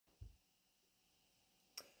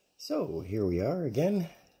So here we are again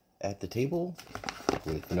at the table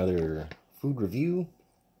with another food review.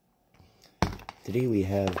 Today we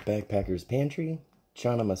have Backpackers Pantry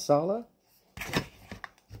Chana Masala.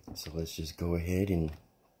 So let's just go ahead and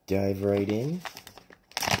dive right in.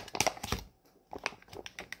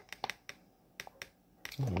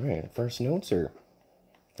 Alright, first notes are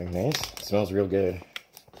very nice. It smells real good.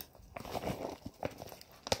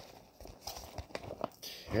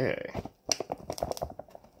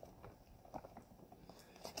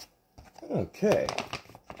 Okay.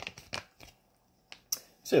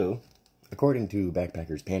 So, according to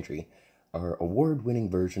Backpackers Pantry, our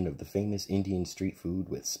award-winning version of the famous Indian street food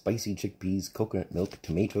with spicy chickpeas, coconut milk,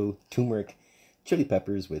 tomato, turmeric, chili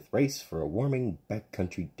peppers with rice for a warming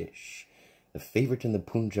backcountry dish. The favorite in the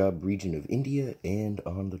Punjab region of India and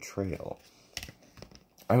on the trail.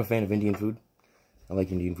 I'm a fan of Indian food. I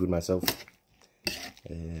like Indian food myself.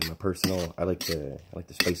 I like the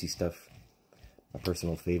spicy stuff. My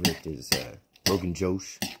personal favorite is Rogan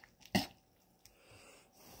Josh.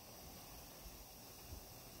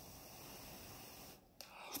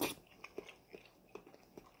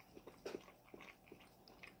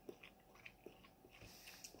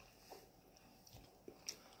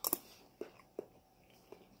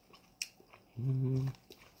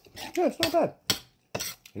 Yeah, it's not bad.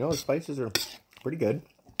 You know, the spices are pretty good.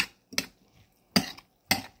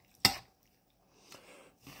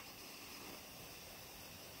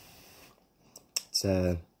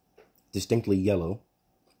 It's distinctly yellow.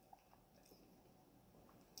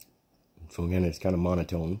 So again, it's kind of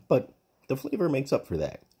monotone, but the flavor makes up for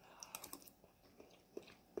that.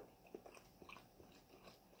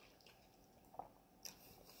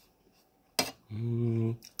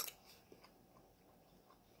 My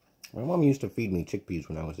mom used to feed me chickpeas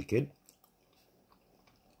when I was a kid.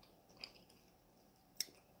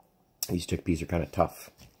 These chickpeas are kind of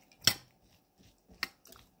tough.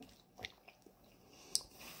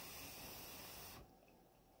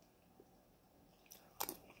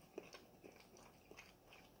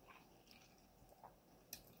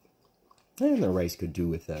 And the rice could do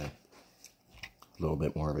with a little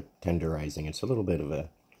bit more of a tenderizing. It's a little bit of a...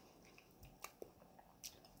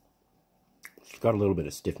 It's got a little bit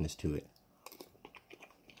of stiffness to it.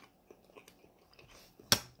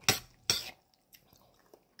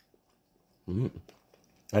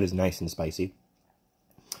 That is nice and spicy.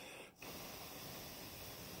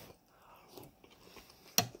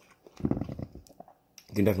 You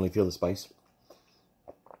can definitely feel the spice.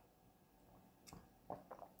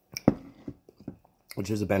 Which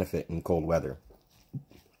is a benefit in cold weather.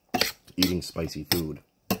 Eating spicy food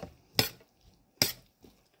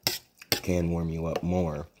can warm you up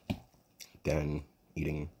more than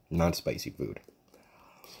eating non-spicy food.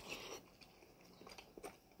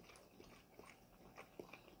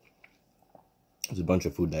 There's a bunch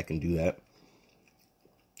of food that can do that.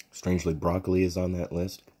 Strangely, broccoli is on that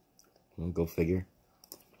list. Well, go figure.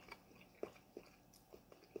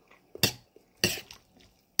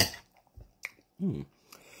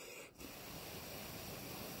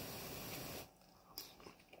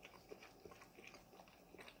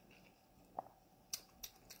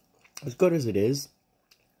 As good as it is,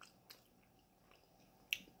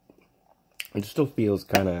 it still feels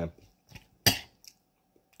kind of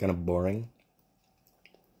boring.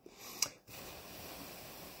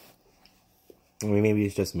 I mean, maybe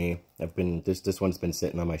it's just me. This one's been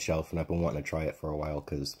sitting on my shelf, and I've been wanting to try it for a while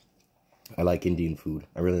because I like Indian food.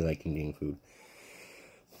 I really like Indian food.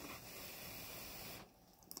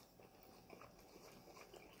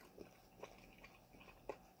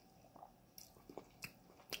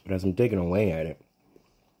 But as I'm digging away at it,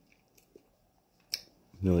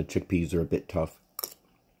 you know, the chickpeas are a bit tough.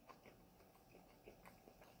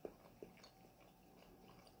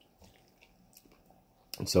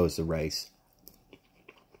 And so is the rice.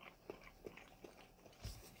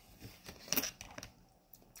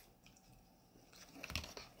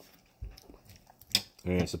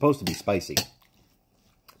 And it's supposed to be spicy,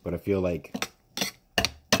 but I feel like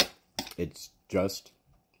it's just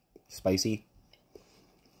spicy.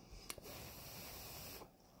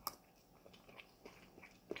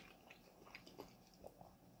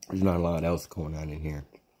 There's not a lot else going on in here.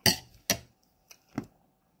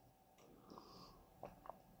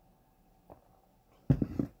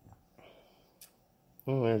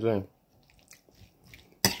 Oh, there's a...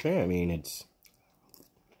 Okay, I mean, it's...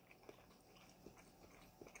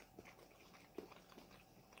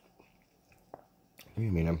 I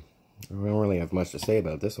mean, I don't really have much to say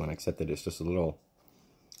about this one, except that it's just a little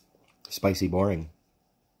spicy boring.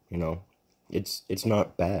 You know, it's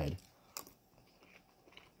not bad.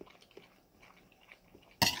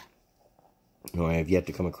 No, I have yet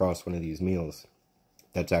to come across one of these meals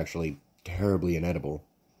that's actually terribly inedible.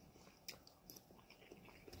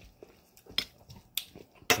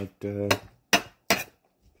 But,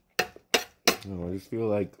 I just feel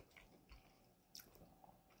like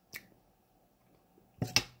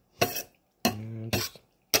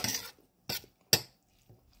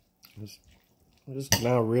I'm just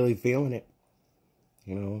not really feeling it.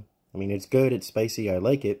 You know, I mean, it's good, it's spicy, I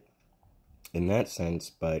like it in that sense,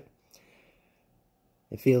 but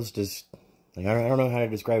it feels just, like, I don't know how to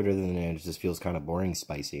describe it other than it just feels kind of boring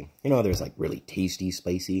spicy. You know, there's like really tasty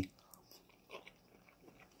spicy.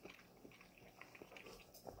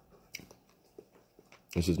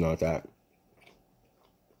 This is not that.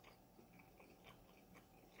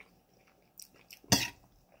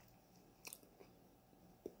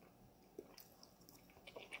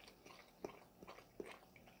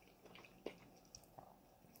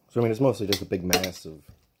 So, I mean, it's mostly just a big mass of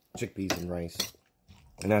chickpeas and rice.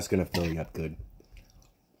 And that's going to fill you up good.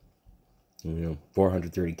 You know,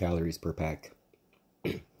 430 calories per pack.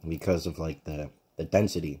 Because of, like, the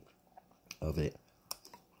density of it.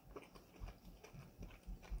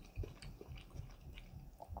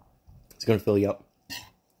 It's going to fill you up.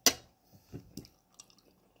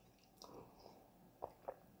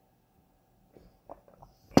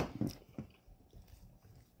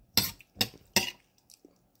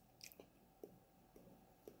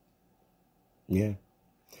 Yeah.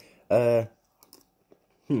 So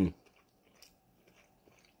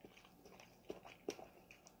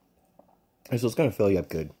it's going to fill you up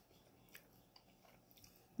good.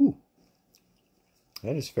 Ooh.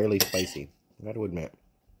 That is fairly spicy, I got to admit.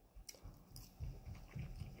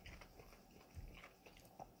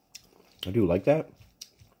 I do like that.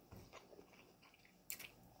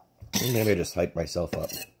 And maybe I just hyped myself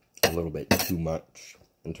up a little bit too much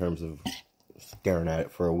in terms of staring at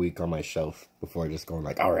it for a week on my shelf before just going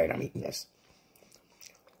like, all right, I'm eating this.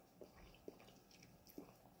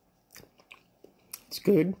 It's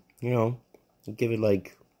good, you know. Give it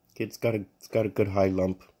like, it's got a good high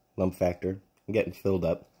lump factor. I'm getting filled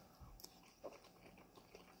up.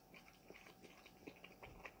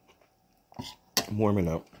 I'm warming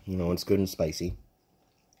up, you know. It's good and spicy.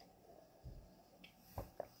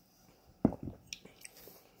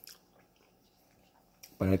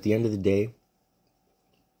 But at the end of the day,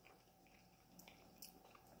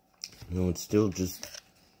 you know, it's still just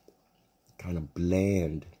kind of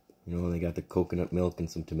bland. You know, they got the coconut milk and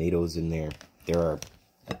some tomatoes in there. There are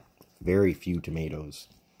very few tomatoes.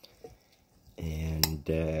 And,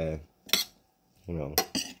 you know,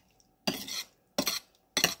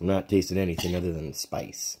 I'm not tasting anything other than the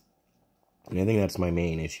spice. And I think that's my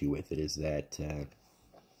main issue with it, is that,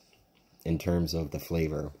 in terms of the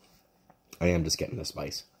flavor, I am just getting the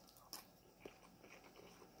spice.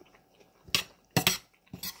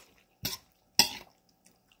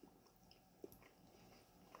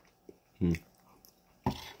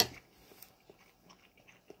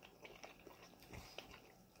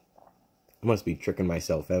 I must be tricking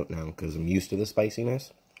myself out now because I'm used to the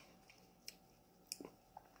spiciness.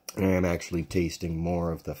 And I am actually tasting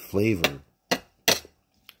more of the flavor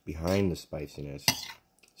behind the spiciness.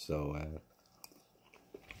 So,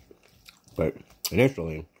 but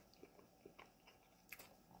initially,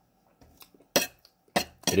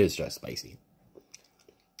 it is just spicy.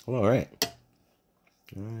 Well, alright.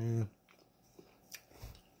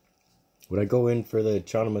 Would I go in for the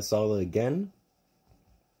Chana Masala again?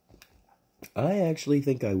 I actually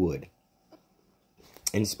think I would.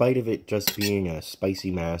 In spite of it just being a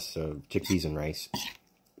spicy mass of chickpeas and rice.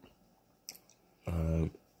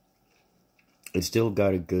 It's still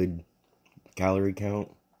got a good calorie count.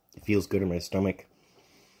 It feels good in my stomach.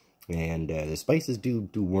 And the spices do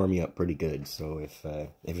warm you up pretty good. So if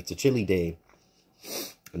it's a chilly day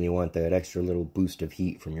and you want that extra little boost of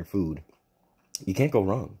heat from your food, you can't go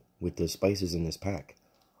wrong with the spices in this pack.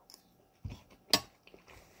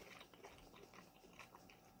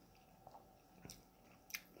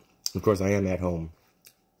 Of course, I am at home.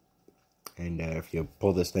 And if you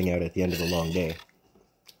pull this thing out at the end of a long day,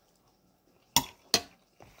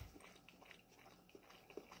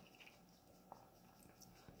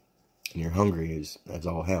 and you're hungry as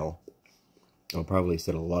all hell, it'll probably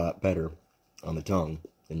sit a lot better on the tongue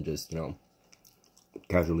than just, you know,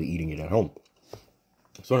 casually eating it at home.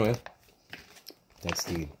 So anyway, that's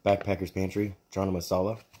the Backpackers Pantry Chana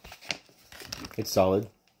Masala. It's solid.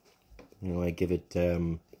 You know, I give it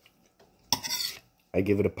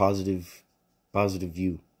a positive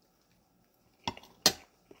view.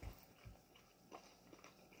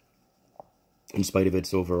 In spite of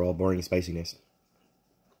its overall boring spiciness.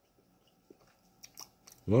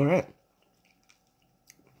 Alright.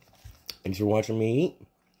 Thanks for watching me eat.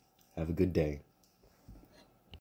 Have a good day.